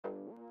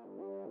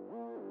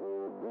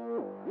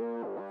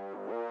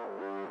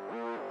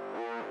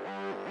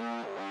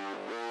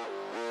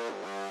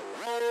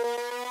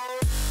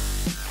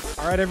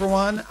right,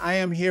 everyone. I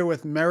am here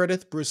with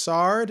Meredith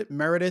Broussard.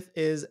 Meredith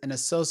is an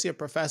associate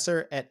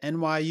professor at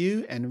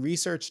NYU and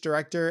research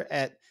director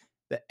at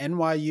the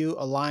NYU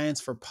Alliance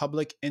for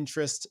Public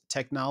Interest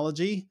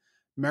Technology.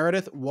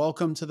 Meredith,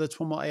 welcome to the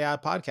TWiML AI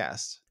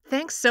podcast.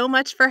 Thanks so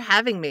much for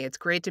having me. It's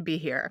great to be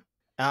here.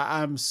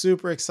 I'm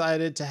super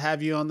excited to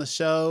have you on the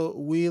show.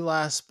 We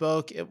last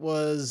spoke, it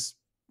was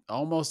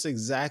almost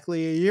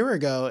exactly a year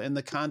ago in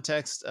the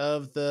context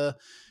of the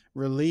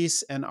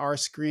release and our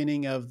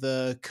screening of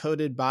the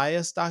Coded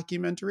Bias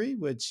documentary,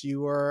 which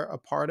you were a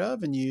part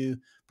of, and you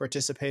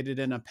participated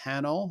in a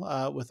panel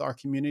with our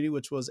community,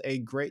 which was a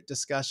great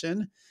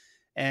discussion,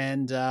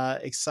 and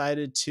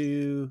excited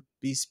to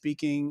be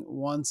speaking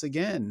once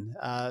again.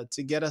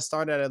 To get us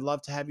started, I'd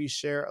love to have you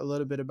share a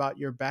little bit about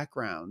your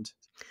background.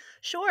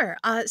 Sure.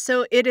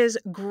 So it is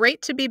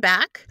great to be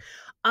back.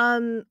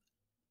 Um,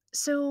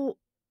 so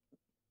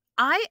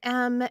I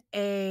am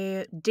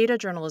a data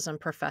journalism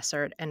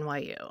professor at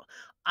NYU.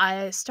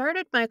 I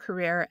started my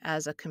career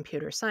as a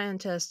computer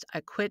scientist.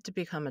 I quit to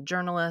become a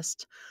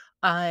journalist.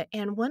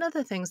 And one of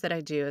the things that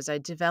I do is I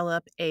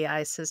develop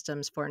AI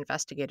systems for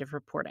investigative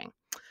reporting.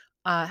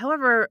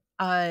 However,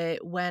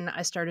 when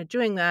I started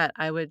doing that,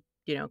 I would,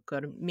 go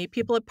to meet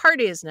people at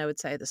parties and I would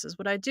say, this is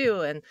what I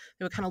do. And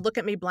they would kind of look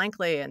at me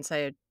blankly and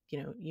say,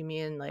 you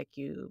mean like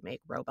you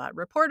make robot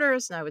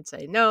reporters? And I would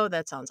say, no,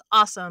 that sounds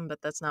awesome, but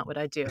that's not what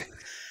I do.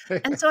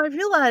 And so I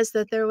realized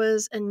that there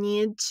was a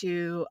need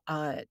to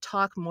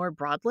talk more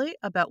broadly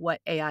about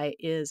what AI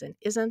is and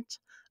isn't,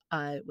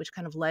 which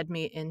kind of led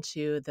me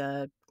into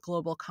the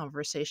global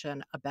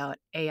conversation about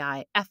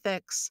AI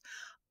ethics,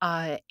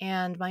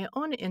 and my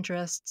own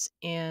interests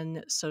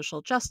in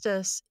social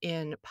justice,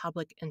 in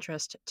public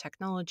interest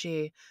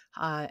technology,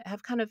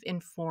 have kind of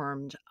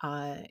informed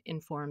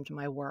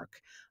my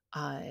work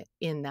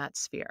in that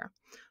sphere.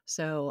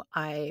 So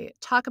I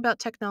talk about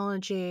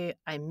technology,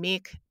 I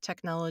make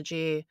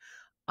technology,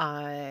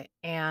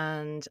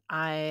 and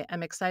I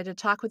am excited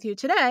to talk with you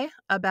today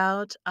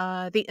about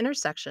the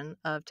intersection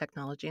of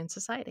technology and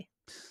society.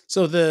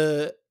 So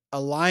the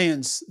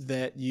alliance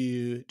that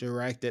you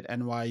direct at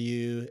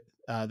NYU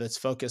that's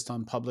focused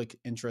on public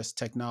interest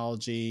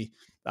technology,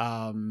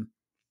 um,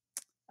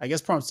 I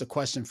guess prompts a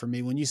question for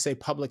me. When you say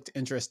public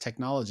interest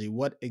technology,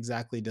 what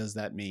exactly does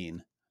that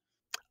mean?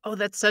 Oh,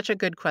 that's such a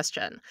good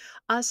question.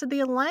 So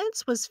the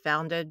Alliance was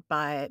founded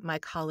by my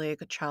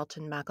colleague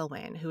Charlton,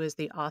 who is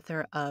the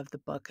author of the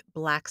book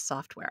Black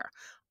Software,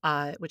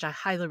 which I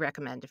highly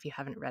recommend if you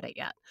haven't read it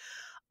yet.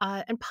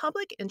 And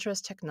public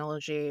interest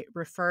technology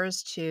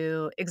refers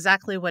to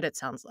exactly what it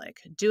sounds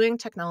like, doing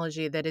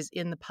technology that is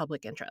in the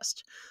public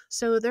interest.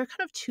 So there are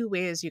kind of two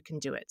ways you can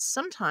do it.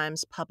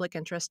 Sometimes public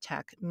interest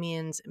tech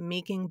means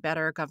making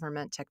better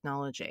government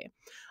technology.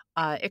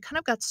 It kind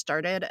of got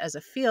started as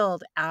a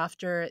field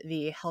after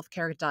the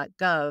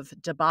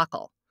healthcare.gov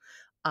debacle.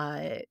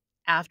 Uh,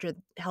 After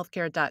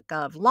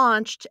healthcare.gov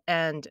launched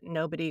and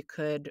nobody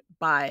could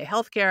buy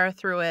healthcare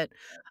through it,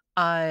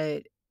 uh,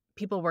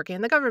 people working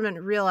in the government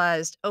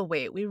realized, oh,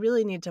 wait, we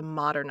really need to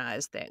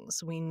modernize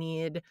things. We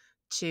need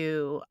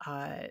to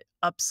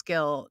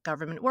upskill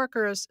government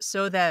workers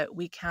so that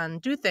we can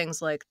do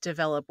things like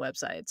develop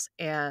websites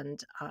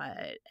and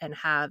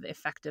have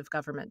effective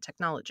government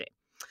technology.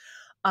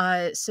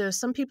 So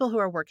some people who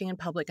are working in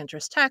public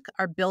interest tech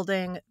are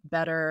building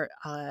better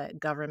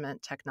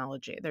government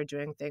technology. They're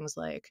doing things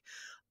like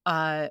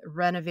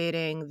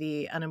renovating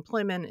the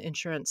unemployment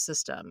insurance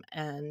system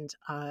and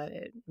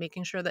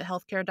making sure that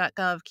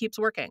healthcare.gov keeps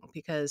working.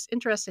 Because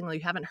interestingly,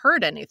 you haven't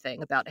heard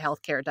anything about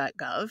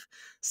healthcare.gov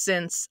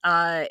since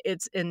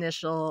its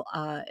initial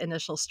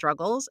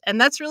struggles,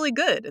 and that's really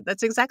good.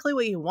 That's exactly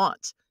what you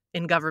want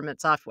in government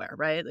software,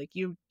 right? Like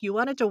you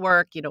want it to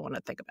work. You don't want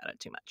to think about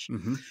it too much.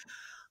 Hmm.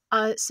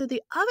 So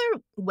the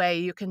other way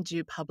you can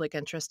do public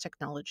interest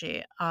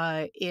technology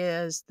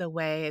is the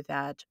way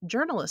that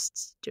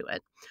journalists do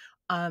it,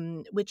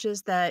 which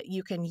is that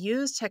you can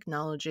use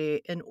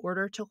technology in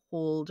order to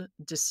hold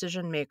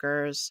decision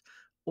makers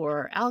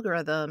or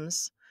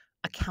algorithms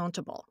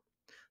accountable.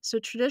 So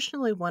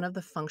traditionally, one of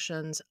the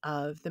functions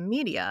of the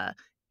media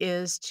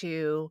is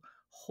to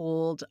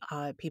hold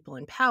people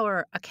in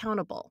power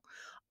accountable.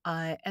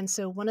 And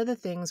so, one of the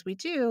things we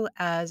do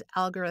as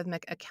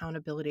algorithmic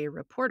accountability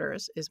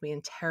reporters is we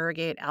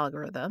interrogate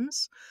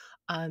algorithms.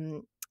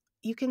 Um,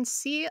 you can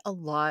see a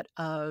lot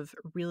of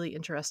really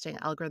interesting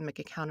algorithmic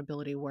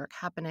accountability work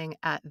happening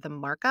at the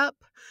Markup.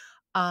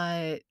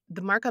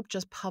 The Markup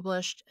just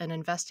published an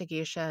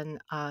investigation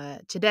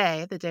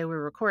today, the day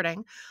we're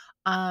recording,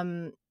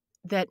 um,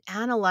 that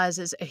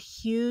analyzes a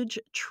huge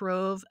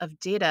trove of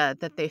data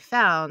that they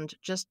found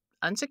just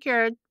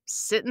unsecured,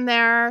 sitting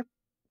there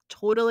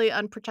totally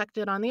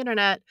unprotected on the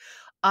internet,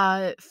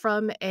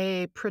 from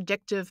a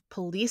predictive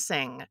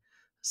policing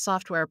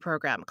software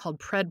program called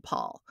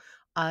PredPol.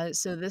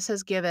 So this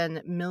has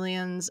given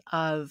millions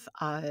of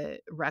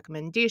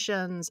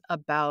recommendations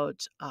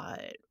about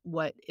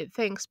what it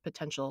thinks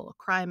potential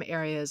crime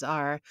areas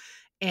are.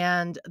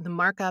 And the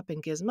Markup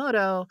and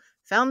Gizmodo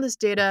found this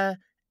data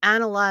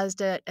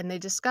analyzed it, and they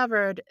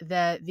discovered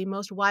that the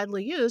most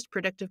widely used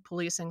predictive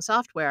policing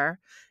software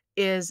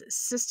is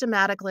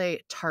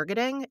systematically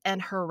targeting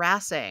and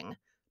harassing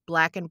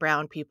Black and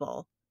brown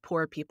people,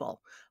 poor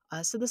people.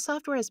 So the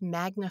software is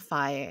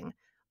magnifying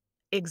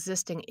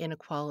existing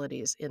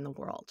inequalities in the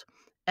world.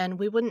 And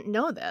we wouldn't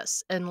know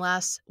this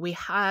unless we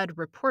had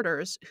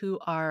reporters who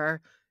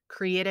are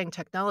creating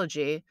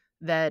technology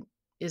that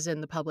is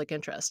in the public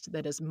interest,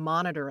 that is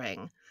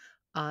monitoring,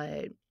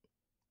 uh,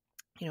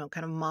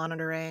 kind of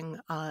monitoring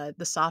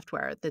the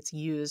software that's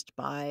used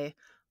by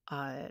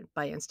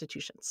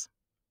institutions.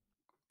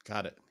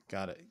 Got it.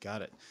 Got it.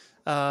 Got it.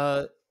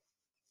 Uh,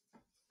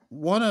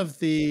 one of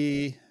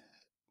the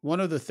one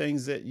of the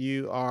things that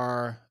you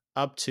are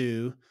up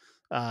to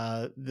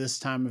this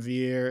time of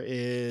year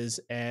is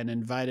an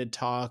invited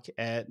talk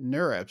at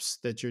NeurIPS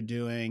that you're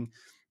doing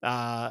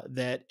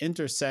that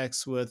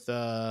intersects with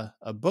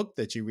a book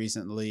that you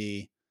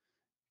recently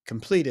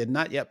completed,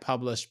 not yet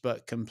published,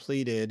 but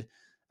completed.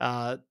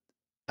 Uh,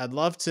 I'd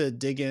love to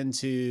dig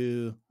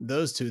into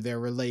those two. They're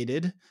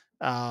related.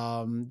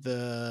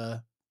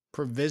 The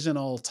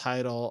provisional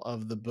title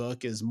of the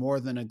book is More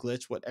Than a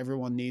Glitch: What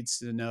Everyone Needs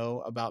to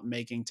Know About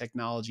Making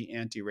Technology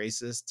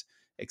Anti-Racist,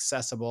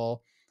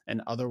 Accessible,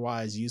 and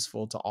Otherwise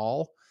Useful to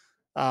All.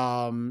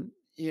 You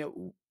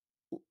know,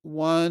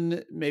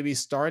 one maybe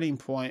starting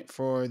point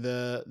for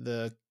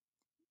the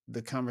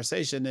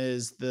conversation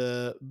is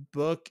the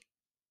book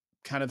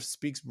kind of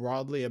speaks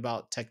broadly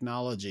about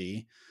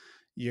technology.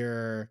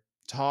 Your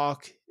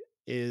talk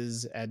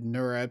is at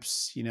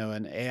NeurIPS,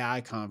 an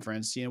AI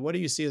conference. What do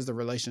you see as the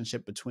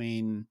relationship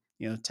between,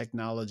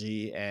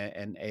 technology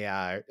and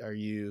AI?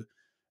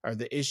 Are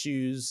the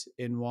issues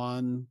in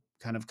one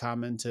kind of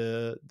common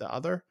to the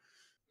other?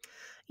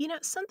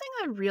 Something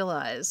I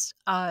realized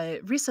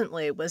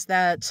recently was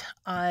that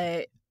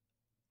I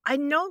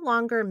no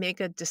longer make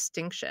a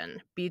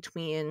distinction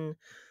between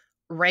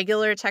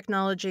regular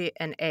technology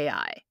and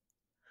AI.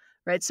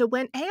 Right? So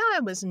when AI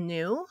was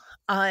new,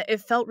 it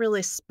felt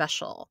really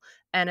special,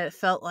 and it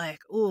felt like,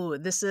 "Ooh,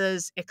 this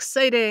is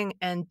exciting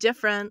and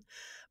different."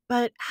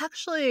 But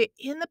actually,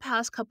 in the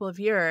past couple of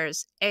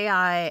years,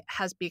 AI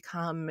has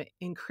become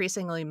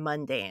increasingly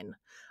mundane.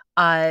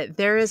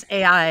 There is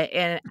AI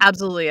in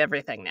absolutely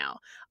everything now.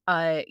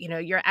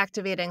 You're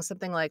activating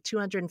something like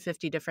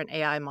 250 different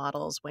AI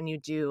models when you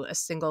do a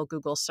single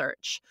Google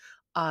search.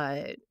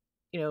 Uh,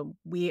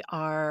 we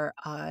are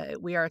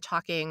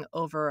talking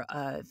over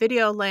a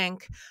video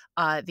link.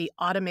 The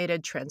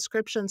automated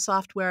transcription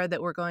software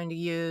that we're going to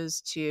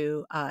use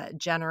to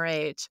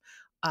generate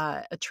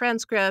a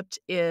transcript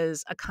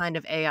is a kind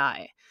of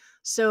AI.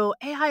 So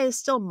AI is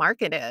still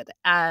marketed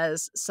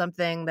as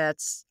something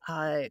that's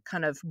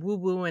kind of woo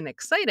woo and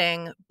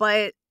exciting,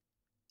 but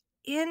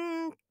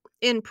in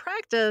in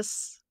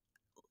practice,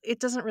 it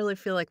doesn't really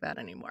feel like that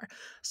anymore.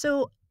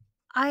 So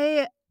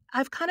I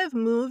I've kind of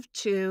moved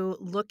to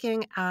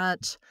looking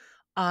at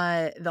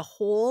the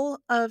whole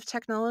of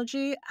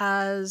technology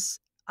uh,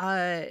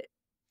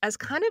 as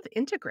kind of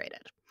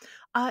integrated.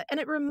 And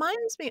it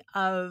reminds me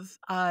of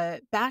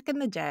back in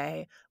the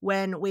day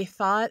when we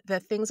thought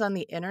that things on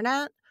the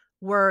internet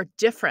were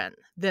different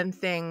than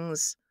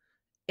things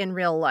in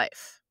real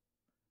life,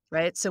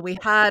 right? So we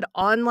had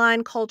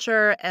online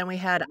culture and we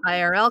had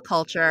IRL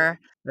culture.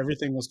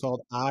 Everything was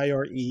called I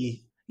or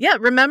E. Yeah,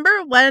 remember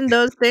when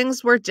those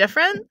things were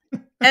different?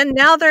 And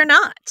now they're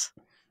not.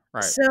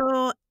 Right.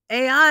 So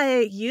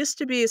AI used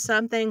to be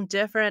something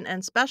different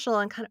and special,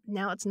 and kind of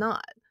now it's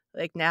not.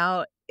 Like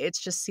now it's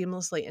just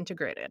seamlessly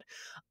integrated.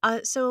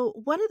 So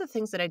one of the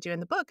things that I do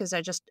in the book is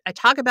I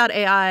talk about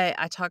AI,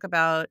 I talk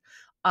about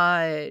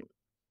uh,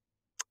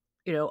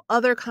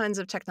 other kinds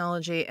of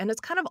technology, and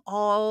it's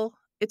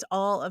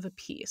all of a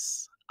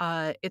piece.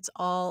 It's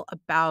all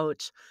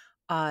about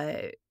uh,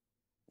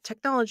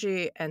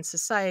 technology and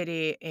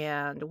society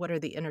and what are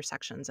the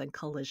intersections and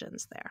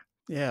collisions there.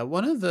 Yeah,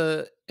 one of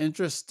the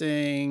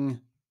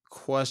interesting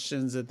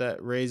questions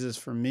that raises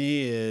for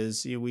me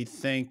is, we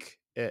think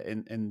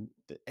in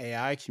the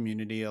AI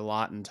community a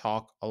lot and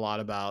talk a lot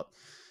about,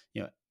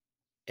 you know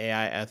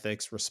AI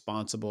ethics,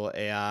 responsible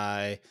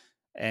AI,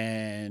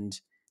 and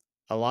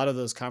a lot of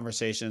those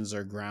conversations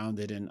are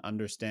grounded in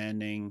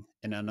understanding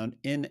in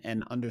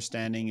an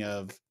understanding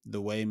of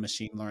the way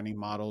machine learning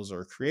models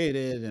are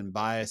created and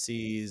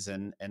biases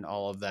and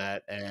all of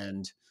that.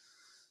 And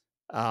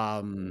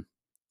um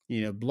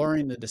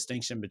blurring the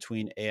distinction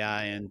between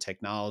AI and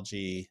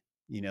technology,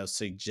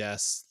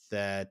 suggests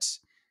that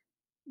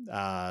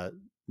uh,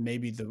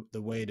 maybe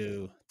the way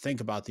to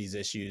think about these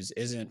issues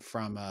isn't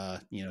from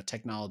a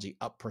technology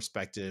up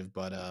perspective,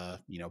 but a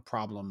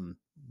problem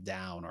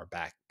down or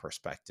back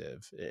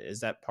perspective.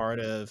 Is that part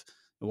of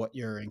what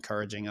you're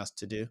encouraging us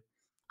to do?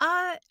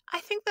 I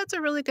think that's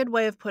a really good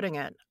way of putting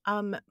it.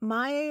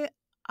 My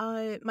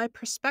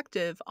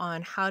perspective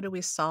on how do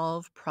we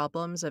solve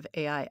problems of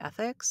AI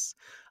ethics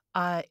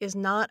is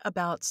not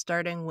about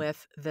starting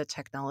with the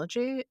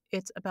technology.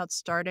 It's about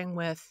starting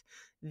with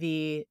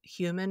the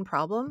human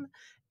problem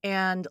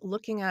and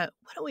looking at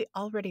what do we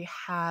already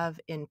have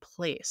in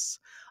place.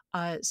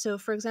 So,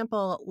 for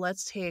example,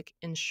 let's take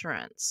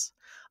insurance,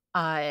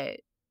 uh,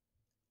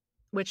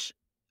 which,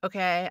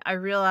 okay, I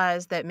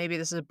realize that maybe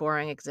this is a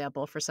boring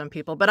example for some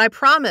people, but I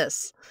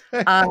promise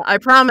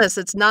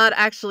it's not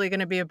actually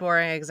going to be a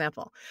boring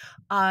example.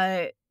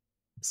 Uh,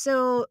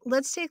 So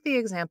let's take the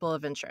example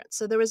of insurance.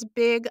 So there was a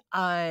big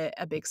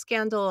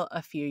scandal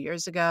a few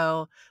years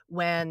ago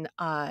when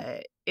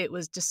it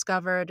was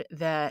discovered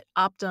that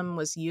Optum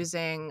was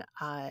using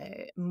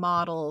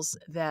models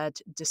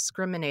that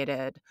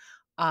discriminated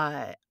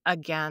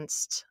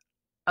against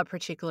a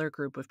particular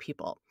group of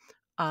people,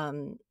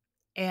 um,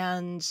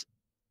 and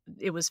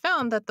it was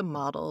found that the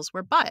models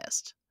were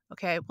biased.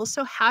 Okay, well,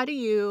 so how do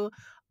you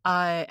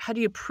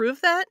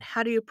prove that?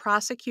 How do you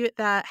prosecute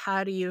that?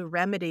 How do you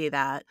remedy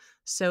that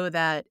so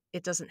that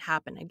it doesn't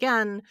happen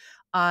again?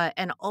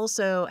 And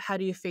also, how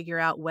do you figure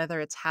out whether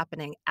it's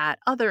happening at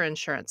other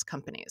insurance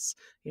companies?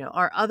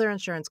 Are other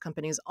insurance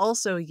companies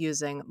also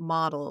using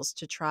models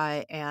to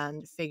try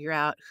and figure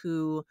out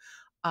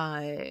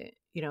uh,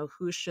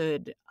 who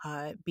should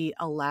be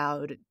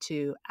allowed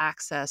to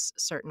access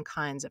certain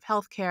kinds of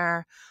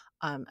healthcare?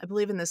 I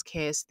believe in this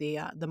case,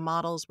 the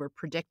models were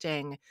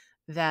predicting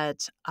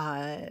that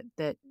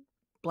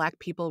Black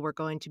people were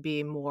going to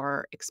be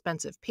more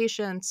expensive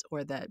patients,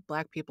 or that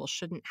Black people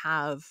shouldn't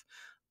have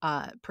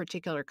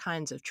particular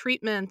kinds of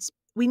treatments.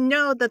 We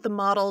know that the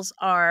models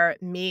are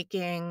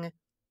making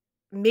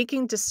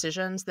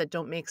decisions that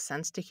don't make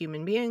sense to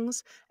human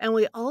beings, and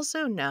we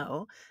also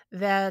know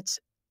that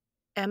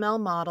ML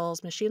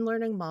models, machine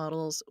learning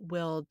models,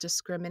 will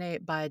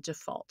discriminate by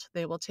default.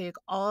 They will take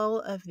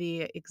all of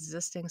the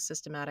existing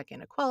systematic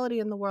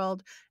inequality in the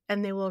world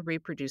and they will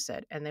reproduce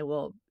it, and they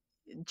will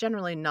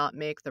generally not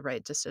make the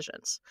right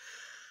decisions.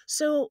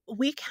 So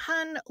we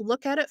can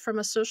look at it from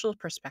a social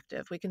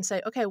perspective. We can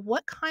say, okay,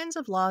 what kinds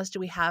of laws do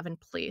we have in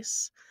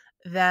place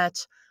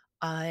that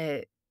uh,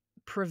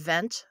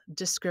 prevent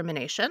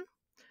discrimination?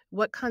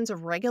 What kinds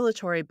of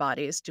regulatory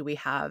bodies do we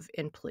have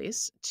in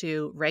place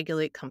to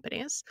regulate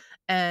companies?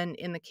 And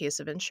in the case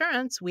of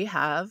insurance, we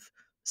have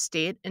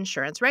state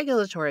insurance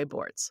regulatory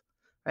boards,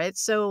 right?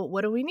 So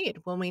what do we need?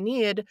 Well, we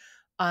need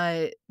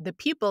the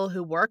people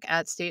who work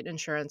at state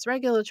insurance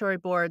regulatory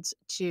boards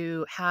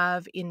to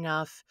have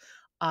enough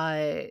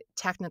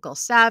technical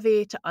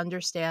savvy to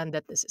understand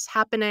that this is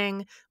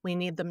happening. We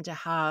need them to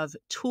have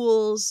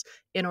tools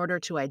in order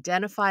to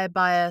identify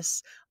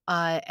bias.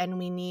 And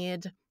we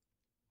need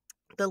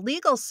the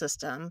legal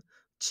system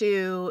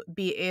to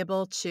be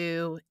able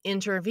to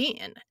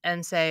intervene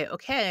and say,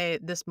 okay,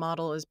 this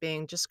model is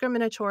being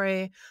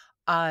discriminatory.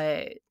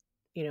 Uh,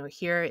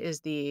 here is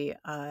the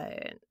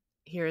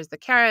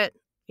carrot.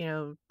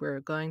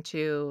 We're going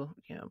to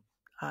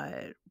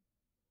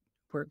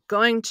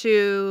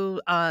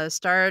uh,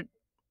 start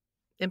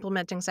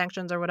implementing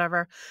sanctions or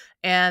whatever,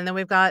 and then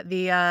we've got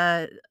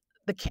the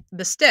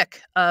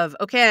stick of,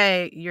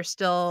 okay, you're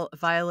still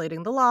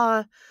violating the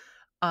law.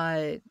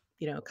 uh,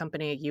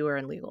 Company, you are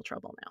in legal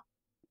trouble now.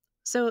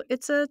 So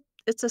it's a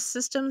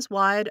systems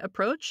wide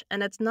approach,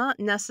 and it's not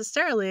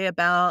necessarily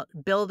about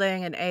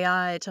building an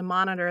AI to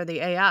monitor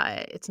the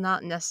AI. It's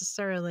not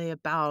necessarily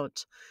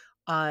about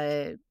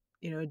uh,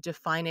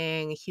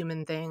 defining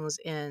human things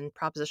in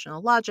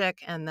propositional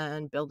logic and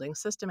then building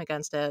system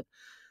against it.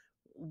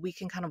 We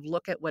can kind of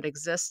look at what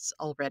exists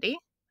already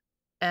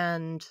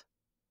and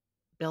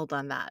build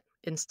on that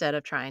instead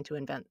of trying to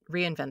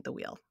reinvent the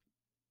wheel.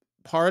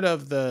 Part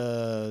of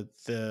the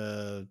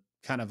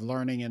kind of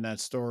learning in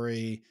that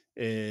story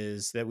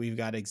is that we've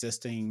got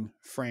existing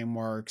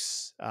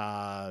frameworks,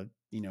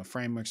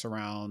 frameworks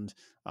around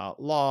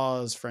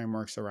laws,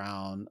 frameworks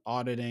around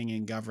auditing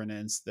and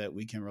governance that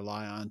we can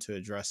rely on to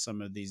address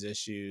some of these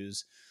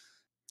issues.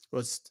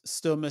 What's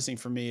still missing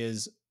for me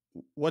is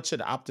what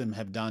should Optum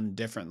have done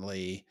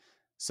differently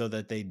so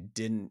that they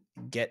didn't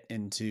get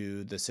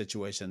into the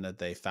situation that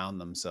they found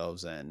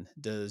themselves in?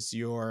 Does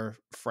your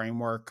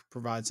framework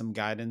provide some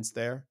guidance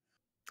there?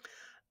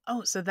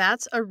 Oh, so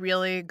that's a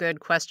really good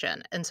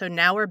question. And so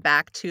now we're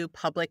back to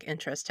public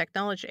interest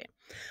technology.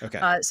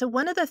 Okay. So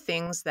one of the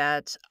things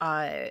that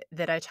I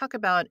talk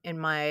about in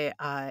my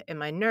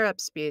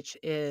NeurIPS speech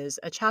is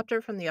a chapter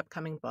from the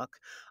upcoming book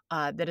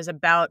that is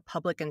about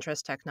public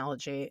interest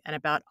technology and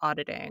about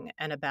auditing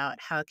and about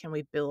how can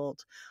we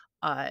build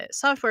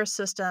software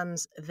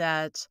systems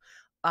that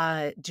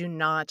do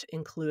not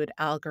include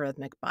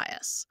algorithmic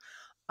bias.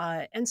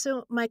 And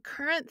so, my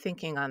current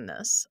thinking on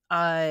this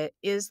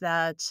is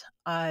that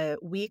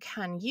we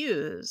can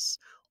use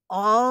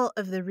all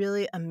of the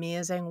really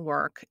amazing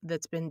work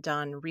that's been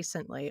done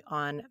recently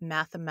on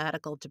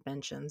mathematical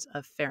dimensions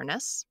of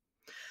fairness,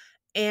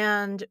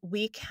 and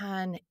we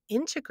can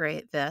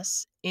integrate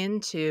this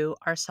into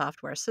our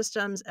software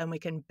systems, and we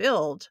can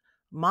build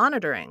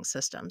monitoring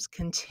systems,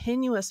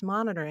 continuous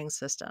monitoring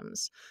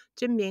systems,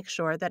 to make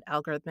sure that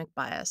algorithmic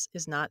bias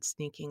is not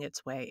sneaking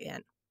its way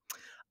in.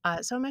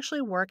 So I'm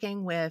actually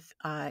working with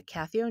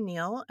Kathy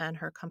O'Neill and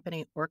her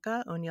company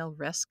Orca O'Neill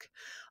Risk,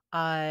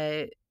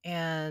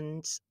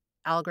 and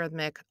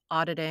algorithmic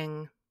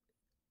auditing,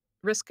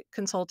 risk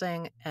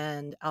consulting,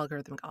 and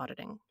algorithmic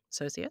auditing.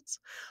 associates,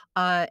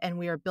 and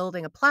we are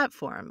building a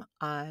platform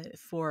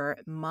for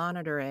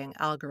monitoring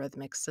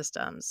algorithmic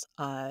systems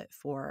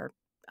for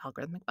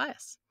algorithmic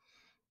bias.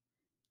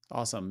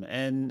 Awesome.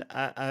 And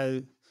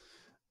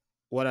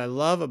what I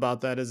love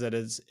about that is that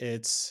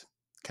it's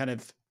kind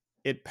of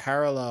it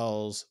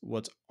parallels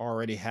what's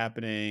already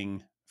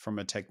happening from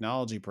a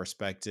technology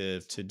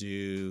perspective to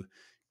do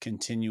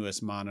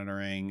continuous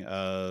monitoring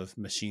of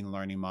machine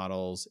learning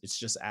models. It's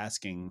just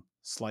asking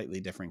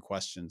slightly different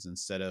questions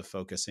instead of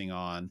focusing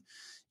on,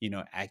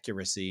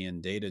 accuracy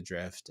and data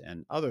drift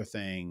and other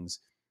things.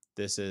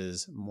 This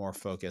is more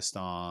focused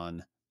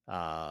on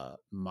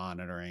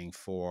monitoring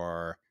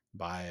for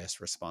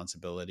bias,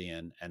 responsibility,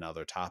 and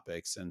other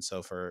topics. And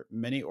so, for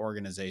many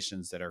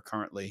organizations that are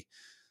currently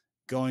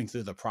going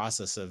through the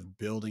process of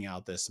building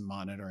out this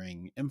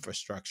monitoring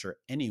infrastructure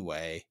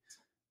anyway,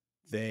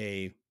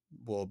 they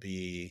will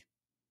be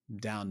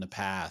down the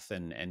path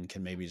and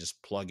can maybe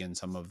just plug in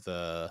some of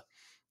the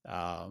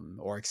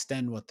or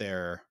extend what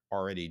they're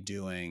already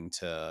doing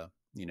to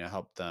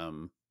help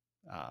them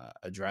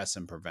address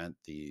and prevent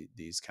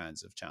these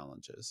kinds of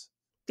challenges.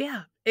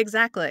 Yeah,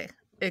 exactly.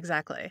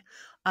 Exactly.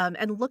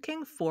 And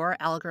looking for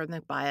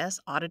algorithmic bias,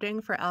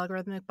 auditing for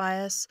algorithmic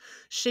bias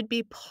should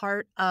be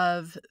part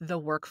of the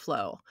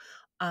workflow.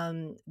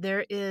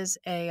 There's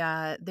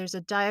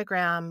a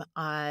diagram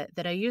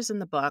that I use in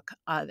the book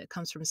that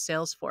comes from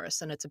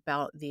Salesforce, and it's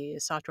about the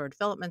software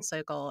development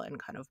cycle and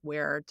kind of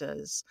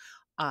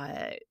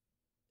uh,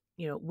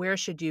 where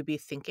should you be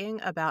thinking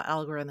about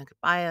algorithmic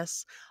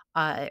bias?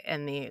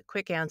 And the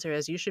quick answer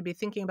is you should be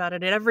thinking about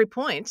it at every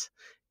point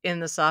in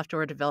the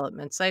software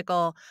development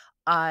cycle.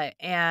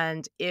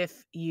 And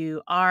if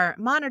you are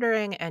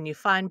monitoring and you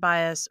find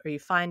bias or you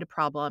find a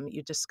problem,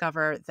 you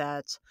discover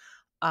that,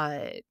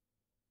 uh,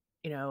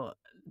 you know,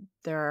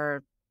 there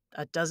are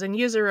a dozen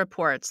user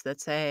reports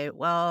that say,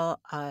 well,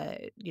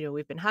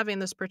 we've been having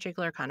this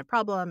particular kind of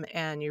problem,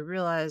 and you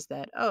realize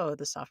that, oh,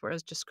 the software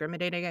is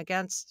discriminating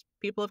against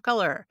people of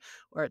color,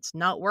 or it's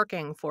not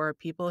working for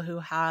people who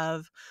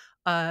have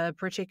a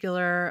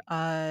particular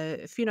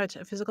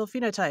physical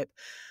phenotype.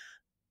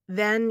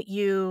 Then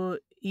you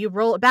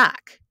roll it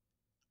back.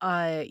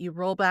 You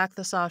roll back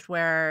the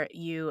software,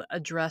 you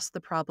address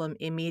the problem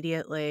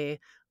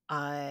immediately,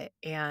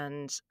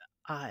 and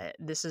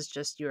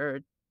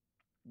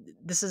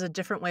this is a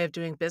different way of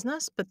doing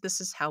business, but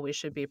this is how we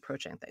should be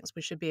approaching things.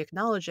 We should be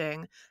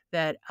acknowledging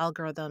that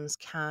algorithms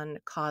can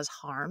cause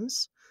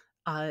harms,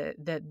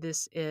 that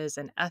this is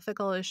an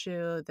ethical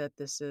issue, that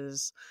this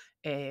is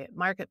a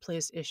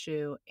marketplace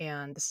issue,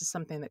 and this is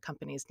something that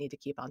companies need to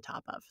keep on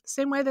top of. The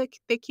same way that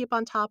they keep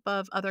on top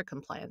of other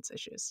compliance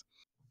issues.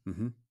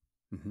 Hmm.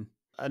 Hmm.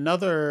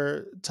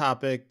 Another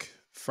topic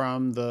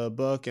from the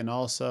book and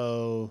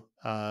also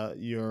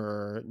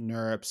your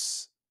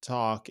NeurIPS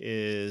talk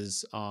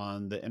is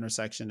on the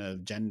intersection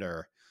of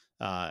gender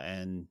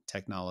and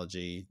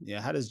technology.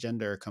 Yeah, how does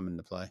gender come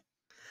into play?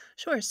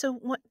 Sure. So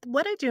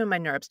what I do in my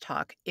NeurIPS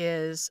talk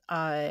is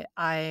I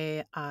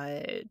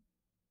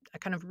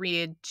kind of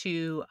read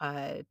two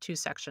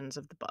sections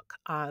of the book.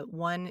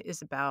 One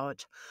is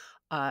about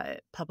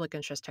public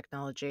interest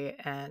technology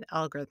and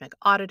algorithmic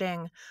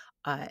auditing,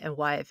 and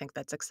why I think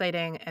that's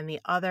exciting. And the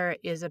other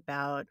is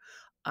about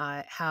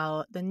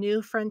how the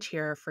new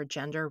frontier for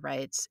gender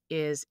rights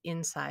is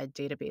inside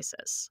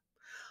databases.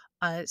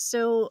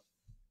 So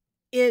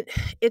it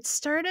it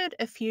started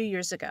a few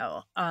years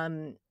ago,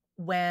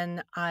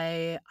 when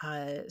I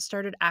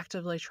started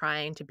actively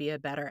trying to be a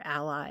better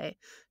ally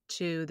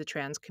to the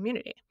trans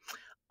community.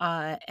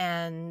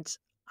 And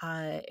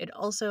it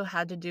also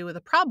had to do with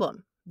a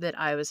problem that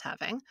I was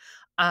having,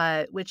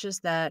 which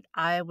is that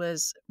I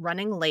was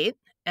running late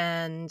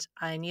and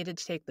I needed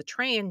to take the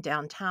train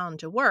downtown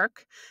to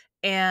work,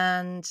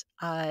 and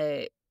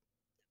I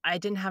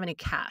didn't have any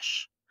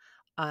cash.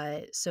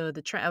 So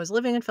the train I was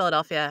living in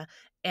Philadelphia,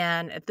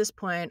 and at this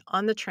point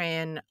on the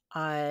train,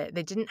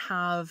 they didn't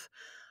have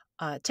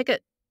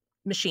ticket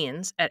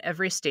machines at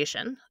every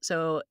station.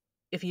 So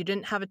if you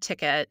didn't have a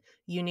ticket,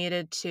 you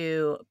needed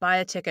to buy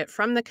a ticket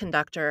from the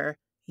conductor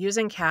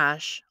using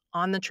cash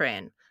on the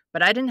train.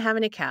 But I didn't have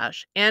any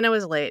cash, and I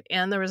was late,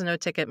 and there was no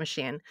ticket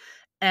machine.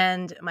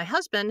 And my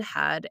husband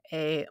had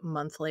a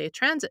monthly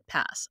transit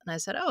pass. And I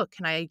said, "Oh,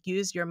 can I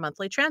use your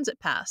monthly transit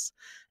pass?"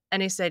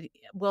 And he said,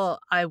 "Well,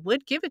 I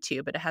would give it to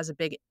you, but it has a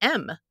big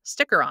M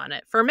sticker on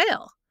it for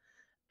mail.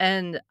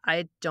 And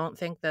I don't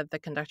think that the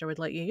conductor would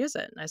let you use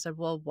it." And I said,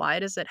 "Well, why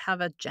does it have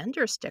a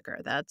gender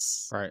sticker?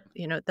 Right.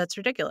 That's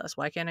ridiculous.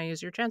 Why can't I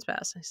use your trans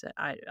pass?" He said,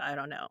 I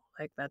don't know.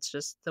 Like, that's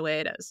just the way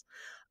it is."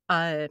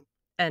 Uh,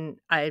 and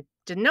I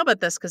didn't know about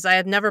this because I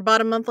had never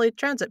bought a monthly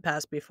transit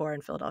pass before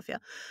in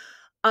Philadelphia.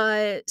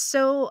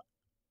 So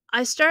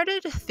I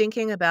started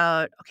thinking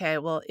about, okay,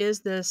 well, is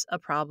this a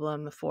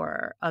problem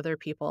for other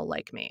people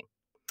like me?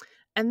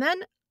 And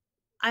then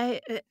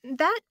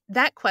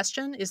That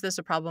question, "Is this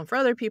a problem for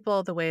other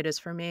people the way it is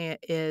for me?"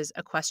 is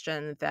a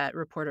question that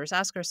reporters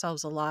ask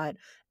ourselves a lot,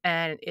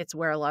 and it's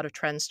where a lot of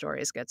trend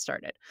stories get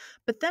started.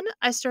 But then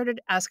I started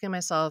asking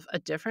myself a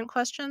different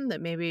question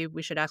that maybe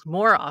we should ask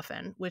more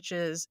often, which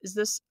is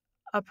this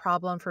a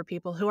problem for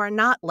people who are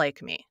not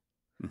like me?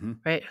 Hmm.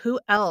 Right? Who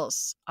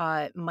else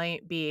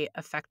might be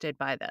affected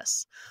by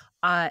this?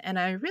 And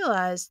I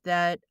realized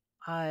that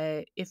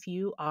if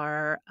you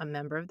are a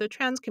member of the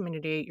trans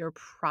community,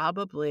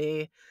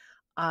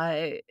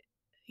 uh,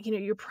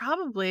 you're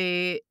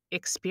probably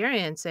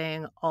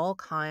experiencing all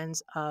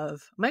kinds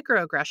of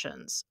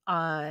microaggressions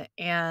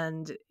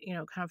and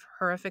kind of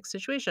horrific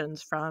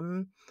situations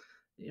from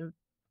you know,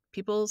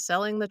 people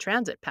selling the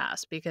transit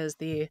pass because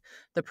the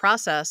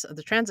process of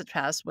the transit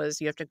pass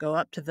was you have to go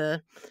up to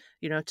the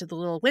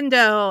little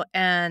window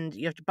and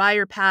you have to buy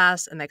your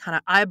pass and they kind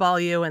of eyeball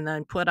you and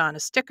then put on a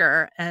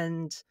sticker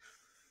and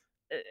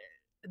uh,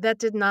 that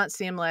did not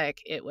seem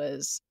like it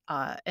was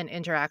an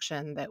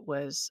interaction that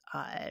was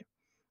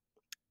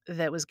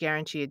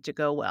guaranteed to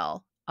go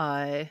well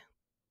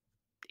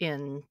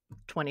in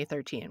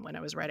 2013 when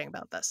I was writing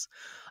about this.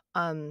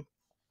 Um,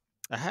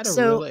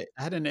 so I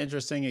had an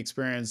interesting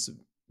experience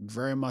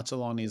very much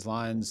along these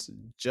lines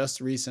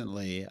just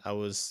recently. I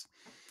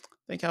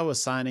think I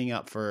was signing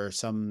up for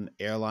some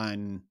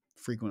airline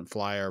frequent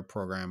flyer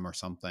program or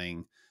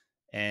something,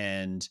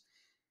 and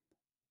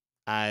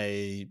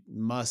I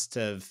must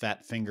have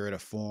fat fingered a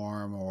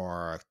form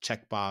or a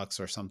checkbox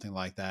or something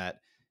like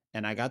that.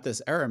 And I got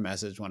this error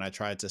message when I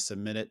tried to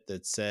submit it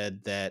that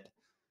said that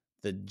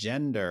the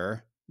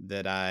gender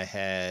that I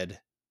had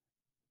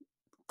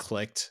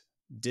clicked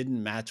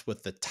didn't match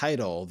with the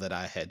title that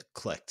I had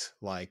clicked.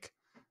 Like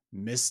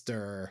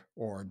Mr.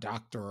 or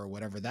Doctor or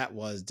whatever that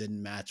was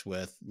didn't match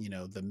with,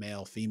 the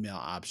male female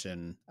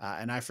option.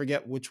 And I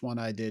forget which one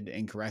I did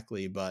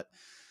incorrectly, but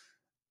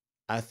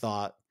I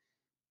thought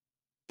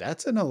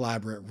that's an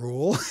elaborate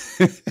rule.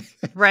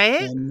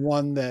 right, And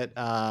one that,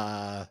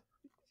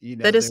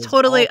 that is there's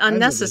totally all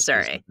kinds of issues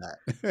unnecessary.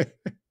 with that.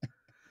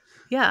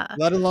 Yeah,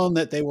 Let alone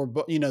that they were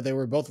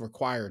both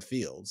required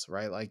fields,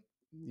 right? Like,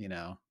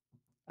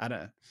 I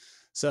don't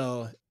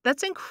so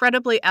that's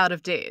incredibly out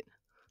of date.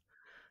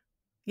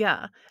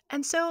 Yeah.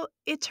 And so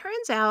it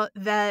turns out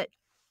that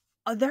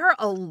there are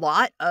a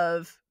lot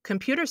of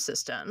computer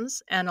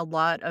systems and a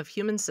lot of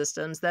human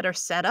systems that are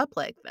set up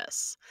like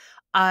this.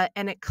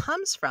 And it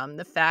comes from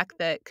the fact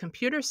that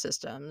computer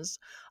systems,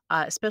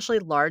 especially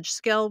large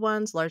scale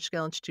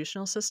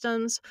institutional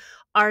systems,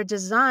 are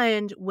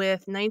designed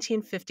with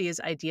 1950s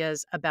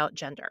ideas about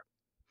gender.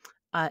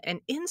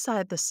 And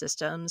inside the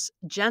systems,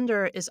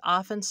 gender is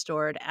often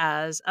stored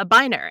as a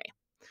binary.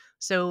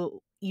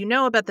 So, you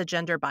know about the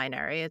gender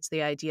binary. It's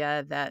the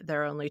idea that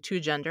there are only two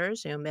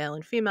genders, male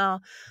and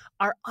female.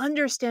 Our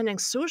understanding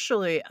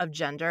socially of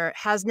gender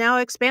has now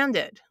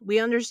expanded. We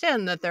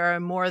understand that there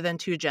are more than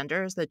two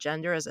genders, that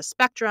gender is a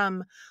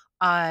spectrum,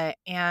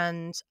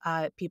 and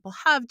people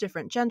have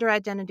different gender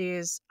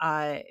identities.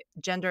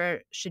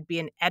 Gender should be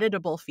an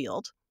editable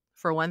field,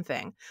 for one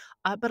thing.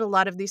 But a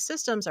lot of these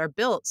systems are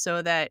built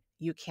so that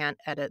you can't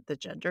edit the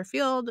gender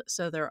field,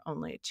 so there are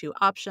only two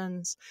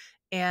options.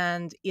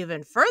 And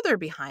even further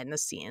behind the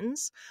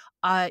scenes,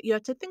 you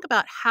have to think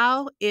about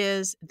how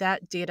is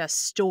that data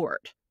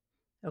stored?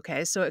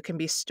 Okay, so it can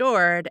be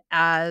stored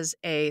as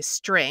a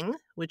string,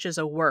 which is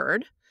a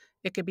word.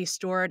 It could be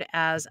stored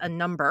as a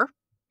number,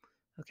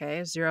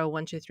 okay, 0,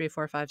 1, 2, 3,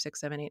 4, 5, 6,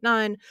 7, 8,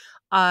 9,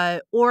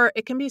 or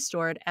it can be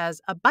stored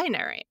as a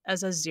binary,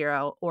 as a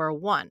 0 or a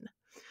 1.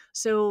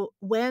 So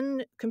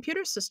when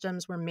computer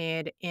systems were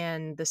made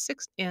in the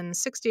 60s,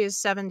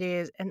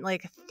 70s, and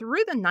like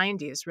through the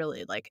 90s,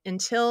 really, like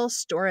until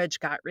storage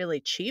got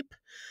really cheap,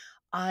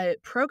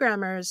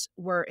 programmers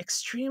were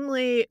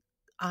extremely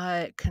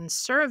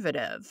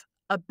conservative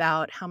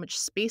about how much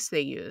space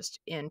they used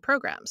in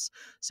programs.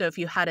 So if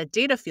you had a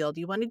data field,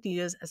 you wanted to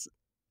use as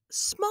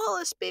small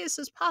a space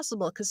as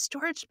possible because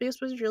storage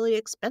space was really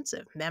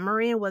expensive.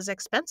 Memory was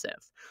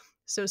expensive.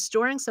 So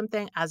storing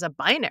something as a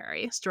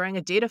binary, storing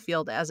a data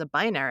field as a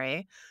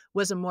binary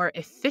was a more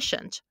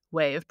efficient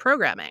way of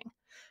programming.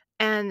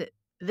 And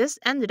this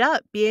ended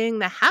up being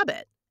the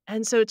habit.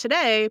 And so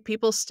today,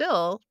 people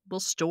still will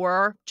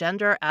store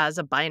gender as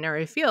a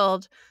binary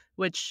field,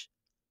 which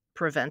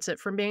prevents it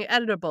from being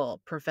editable,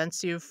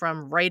 prevents you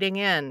from writing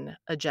in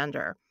a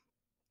gender.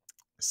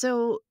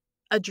 So,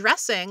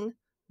 addressing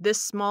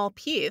this small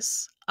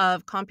piece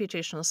of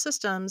computational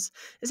systems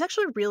is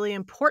actually really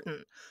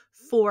important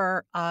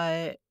for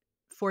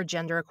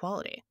gender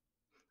equality,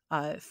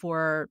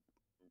 for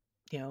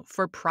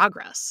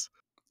progress.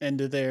 and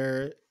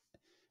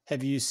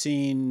have you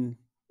seen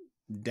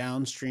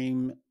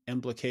downstream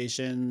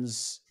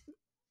implications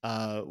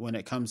when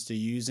it comes to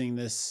using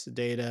this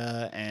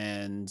data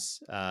and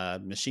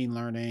machine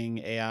learning,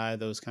 AI,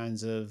 those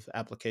kinds of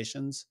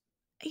applications?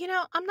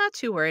 I'm not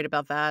too worried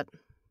about that.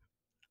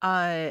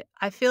 I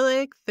feel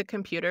like the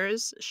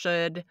computers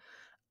should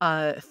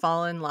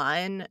fall in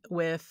line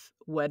with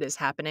what is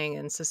happening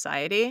in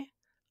society.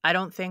 I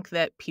don't think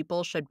that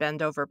people should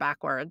bend over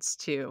backwards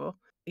to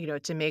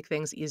make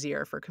things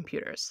easier for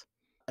computers.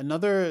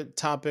 Another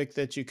topic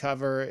that you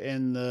cover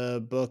in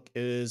the book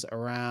is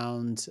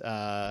around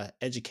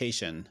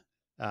education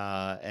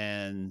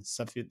and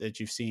stuff that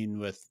you've seen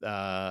with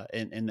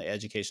in the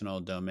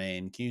educational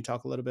domain. Can you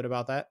talk a little bit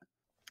about that?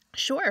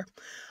 Sure.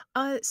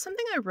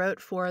 Something I wrote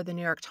for the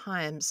New York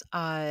Times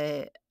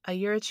a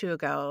year or two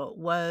ago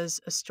was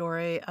a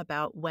story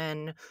about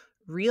when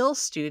real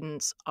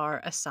students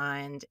are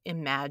assigned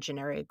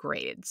imaginary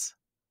grades.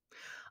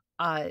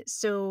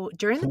 So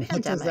during the What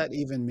does pandemic, that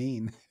even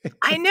mean?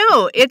 I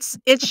know it's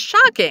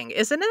shocking,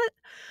 isn't it?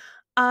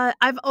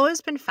 I've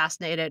always been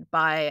fascinated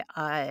by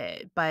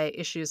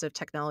issues of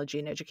technology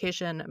and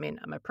education. I mean,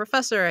 I'm a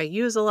professor. I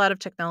use a lot of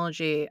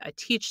technology. I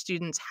teach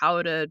students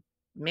how to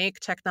make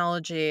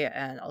technology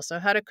and also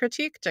how to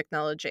critique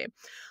technology.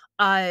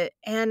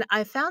 And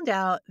I found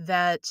out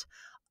that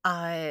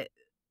uh,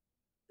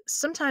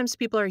 sometimes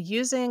people are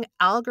using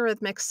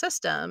algorithmic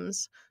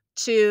systems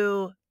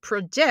to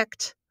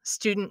predict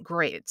student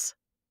grades,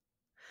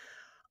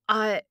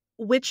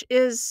 which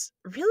is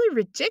really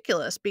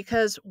ridiculous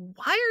because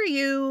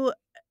why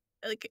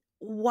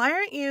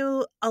aren't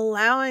you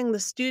allowing the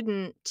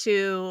student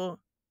to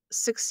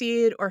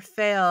succeed or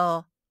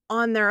fail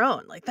on their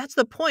own? Like, that's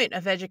the point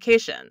of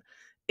education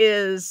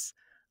is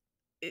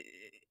I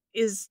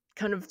is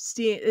kind of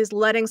is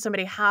letting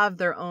somebody have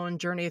their own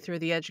journey through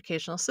the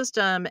educational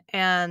system,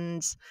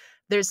 and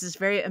there's this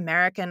very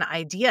American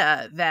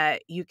idea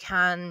that you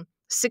can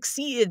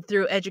succeed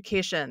through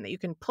education, that you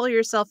can pull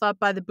yourself up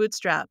by the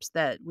bootstraps,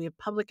 that we have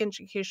public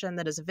education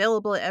that is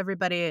available to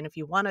everybody, and if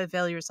you wanna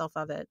avail yourself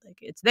of it, like,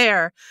 it's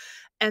there,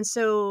 and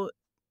so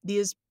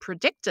these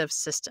predictive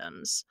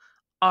systems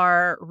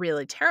are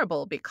really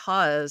terrible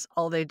because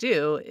all they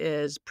do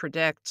is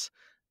predict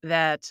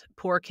that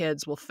poor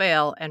kids will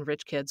fail and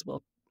rich kids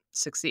will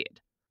succeed.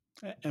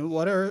 And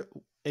what are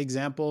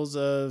examples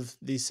of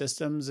these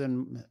systems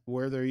and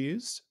where they're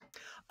used?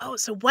 Oh,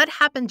 so what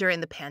happened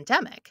during the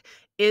pandemic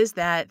is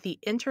that the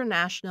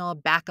International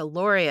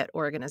Baccalaureate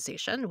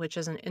Organization, which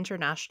is an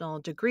international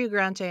degree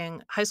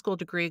granting, high school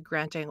degree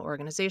granting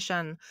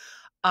organization,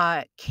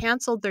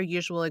 canceled their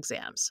usual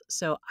exams.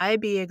 So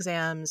IB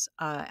exams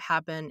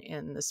happen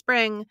in the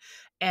spring,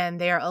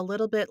 and they are a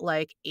little bit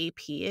like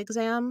AP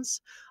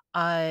exams.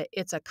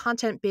 It's a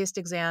content-based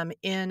exam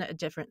in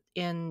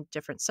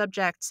different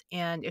subjects,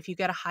 and if you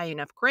get a high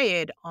enough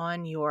grade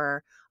on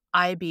your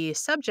IB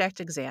subject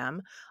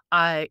exam,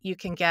 you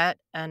can get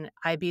an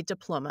IB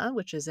diploma,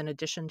 which is in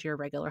addition to your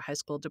regular high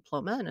school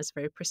diploma and is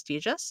very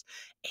prestigious.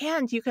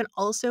 And you can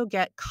also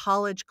get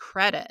college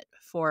credit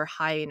for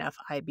high enough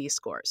IB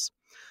scores.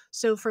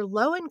 So for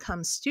low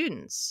income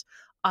students,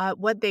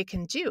 what they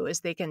can do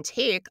is they can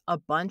take a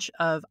bunch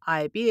of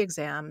IB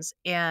exams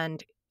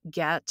and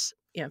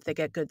if they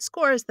get good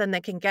scores, then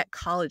they can get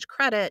college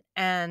credit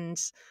and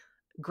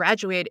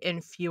graduate in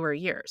fewer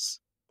years.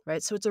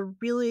 Right. So it's a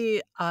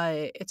really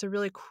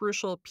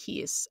crucial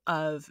piece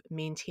of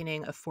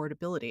maintaining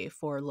affordability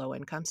for low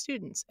income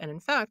students. And in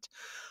fact,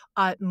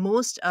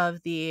 most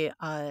of the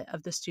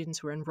students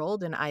who are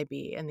enrolled in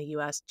IB in the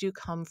US do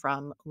come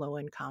from low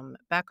income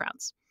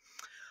backgrounds.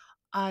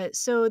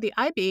 So the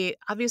IB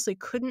obviously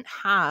couldn't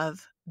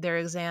have their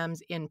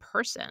exams in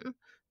person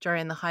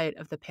during the height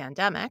of the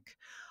pandemic.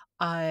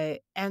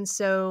 And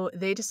so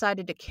they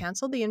decided to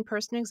cancel the in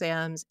person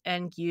exams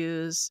and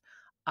use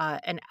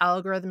an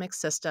algorithmic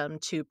system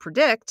to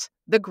predict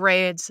the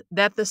grades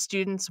that the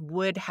students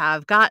would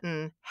have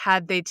gotten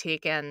had they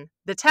taken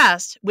the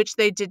test, which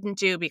they didn't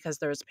do because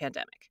there was a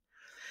pandemic.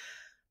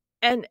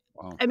 And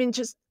Wow. I mean,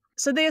 just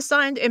so they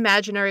assigned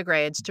imaginary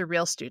grades to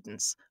real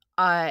students.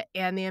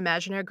 And the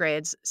imaginary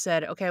grades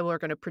said, okay, well, we're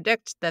going to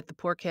predict that the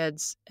poor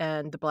kids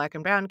and the black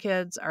and brown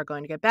kids are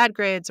going to get bad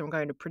grades. And we're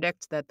going to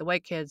predict that the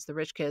white kids, the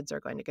rich kids, are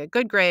going to get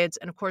good grades.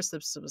 And of course,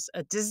 this was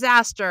a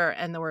disaster.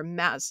 And there were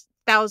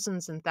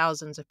thousands and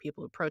thousands of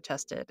people who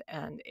protested.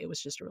 And it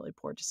was just a really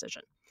poor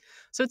decision.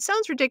 So it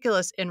sounds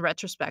ridiculous in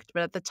retrospect,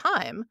 but at the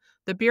time,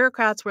 the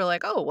bureaucrats were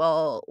like, "Oh,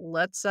 well,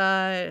 let's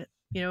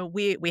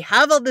we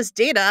have all this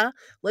data.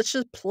 Let's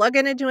just plug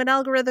it into an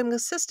algorithm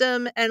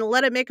system and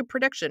let it make a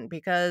prediction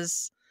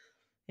because,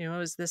 it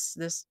was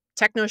this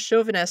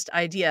techno-chauvinist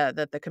idea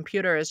that the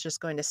computer is just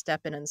going to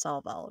step in and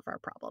solve all of our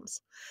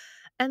problems."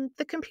 And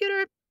the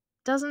computer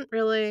doesn't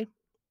really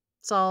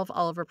solve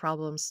all of our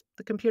problems.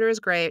 The computer is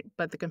great,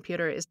 but the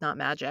computer is not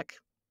magic.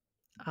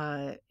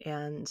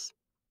 And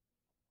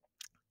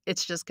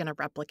it's just gonna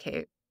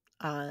replicate,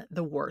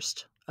 the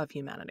worst of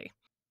humanity.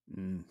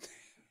 Mm.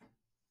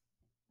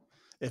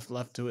 If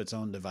left to its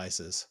own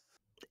devices.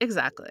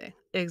 Exactly,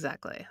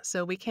 exactly.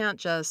 So we can't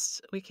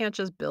just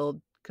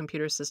build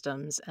computer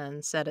systems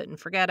and set it and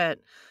forget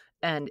it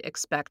and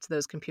expect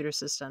those computer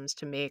systems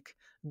to make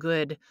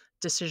good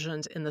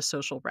decisions in the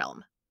social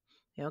realm,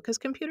 because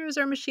computers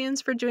are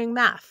machines for doing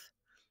math.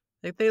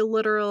 Like, they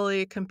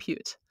literally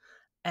compute,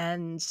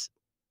 and,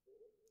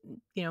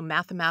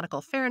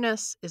 mathematical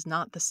fairness is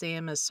not the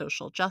same as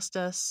social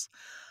justice.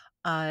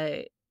 Uh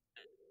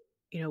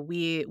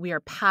we are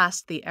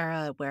past the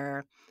era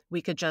where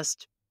we could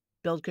just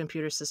build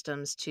computer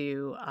systems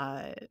to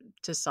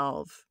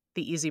solve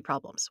the easy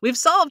problems. We've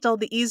solved all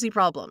the easy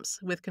problems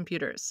with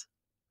computers,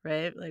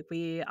 right? Like,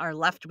 we are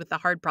left with the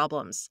hard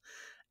problems,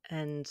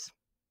 and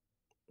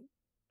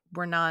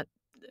we're not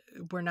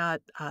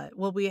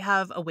well, we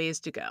have a ways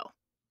to go.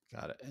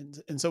 Got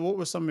it. And so, what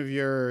were some of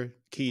your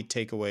key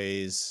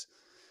takeaways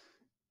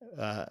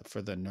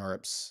for the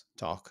NeurIPS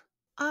talk?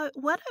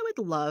 What I would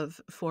love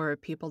for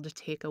people to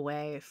take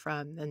away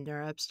from the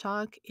NeurIPS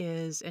talk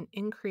is an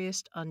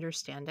increased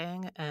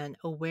understanding and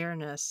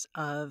awareness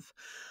of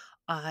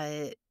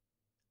uh,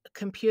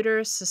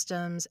 computer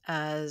systems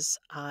as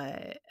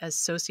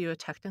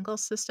socio-technical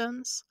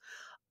systems.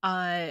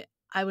 Uh,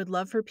 I would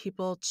love for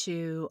people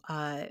to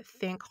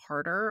think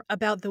harder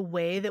about the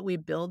way that we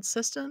build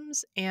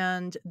systems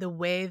and the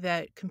way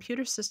that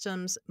computer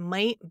systems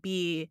might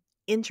be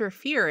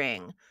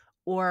interfering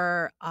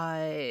or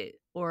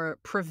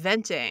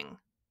preventing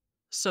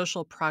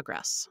social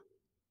progress.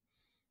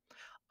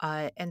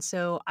 And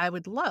so I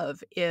would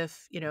love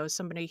if,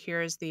 somebody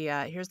hears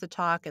the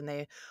talk and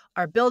they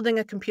are building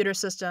a computer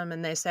system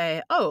and they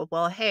say, "Oh,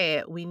 well,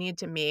 hey, we need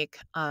to make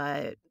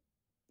the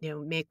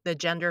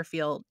gender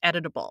field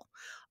editable.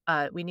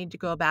 We need to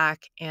go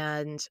back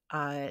and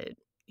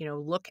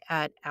look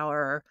at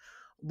our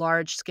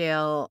large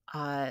scale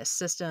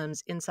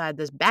systems inside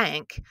this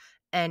bank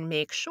and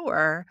make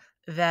sure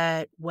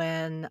that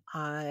when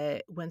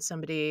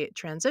somebody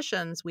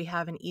transitions, we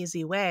have an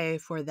easy way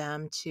for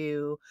them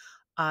to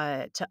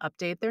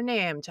update their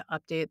name, to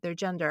update their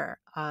gender.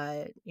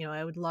 I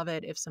would love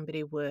it if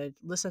somebody would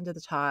listen to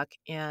the talk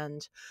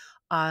and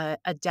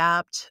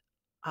adapt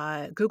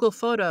Google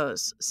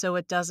Photos so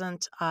it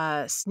doesn't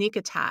sneak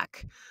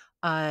attack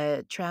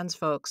trans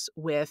folks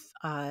with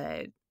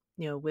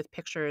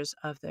pictures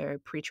of their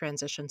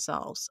pre-transition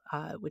selves,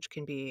 which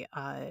can be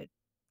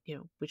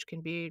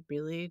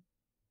really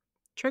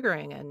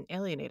triggering and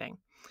alienating.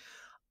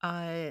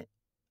 Uh,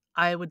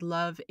 I would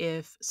love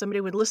if somebody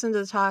would listen to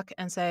the talk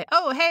and say,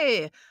 "Oh,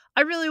 hey,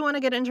 I really want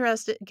to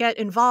get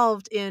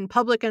involved in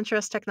public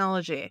interest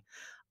technology."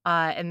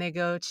 And they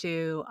go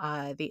to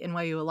the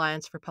NYU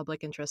Alliance for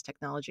Public Interest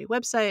Technology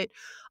website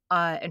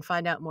and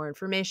find out more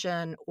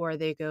information, or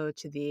they go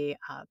to the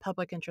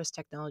Public Interest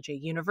Technology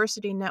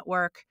University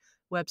Network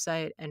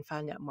website and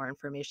find out more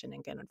information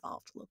and get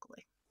involved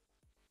locally.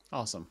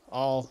 Awesome.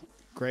 All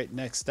great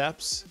next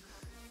steps.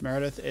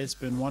 Meredith, it's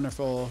been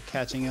wonderful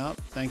catching up.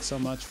 Thanks so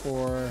much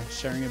for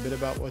sharing a bit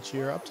about what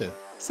you're up to.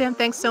 Sam,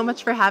 thanks so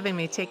much for having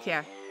me. Take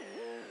care.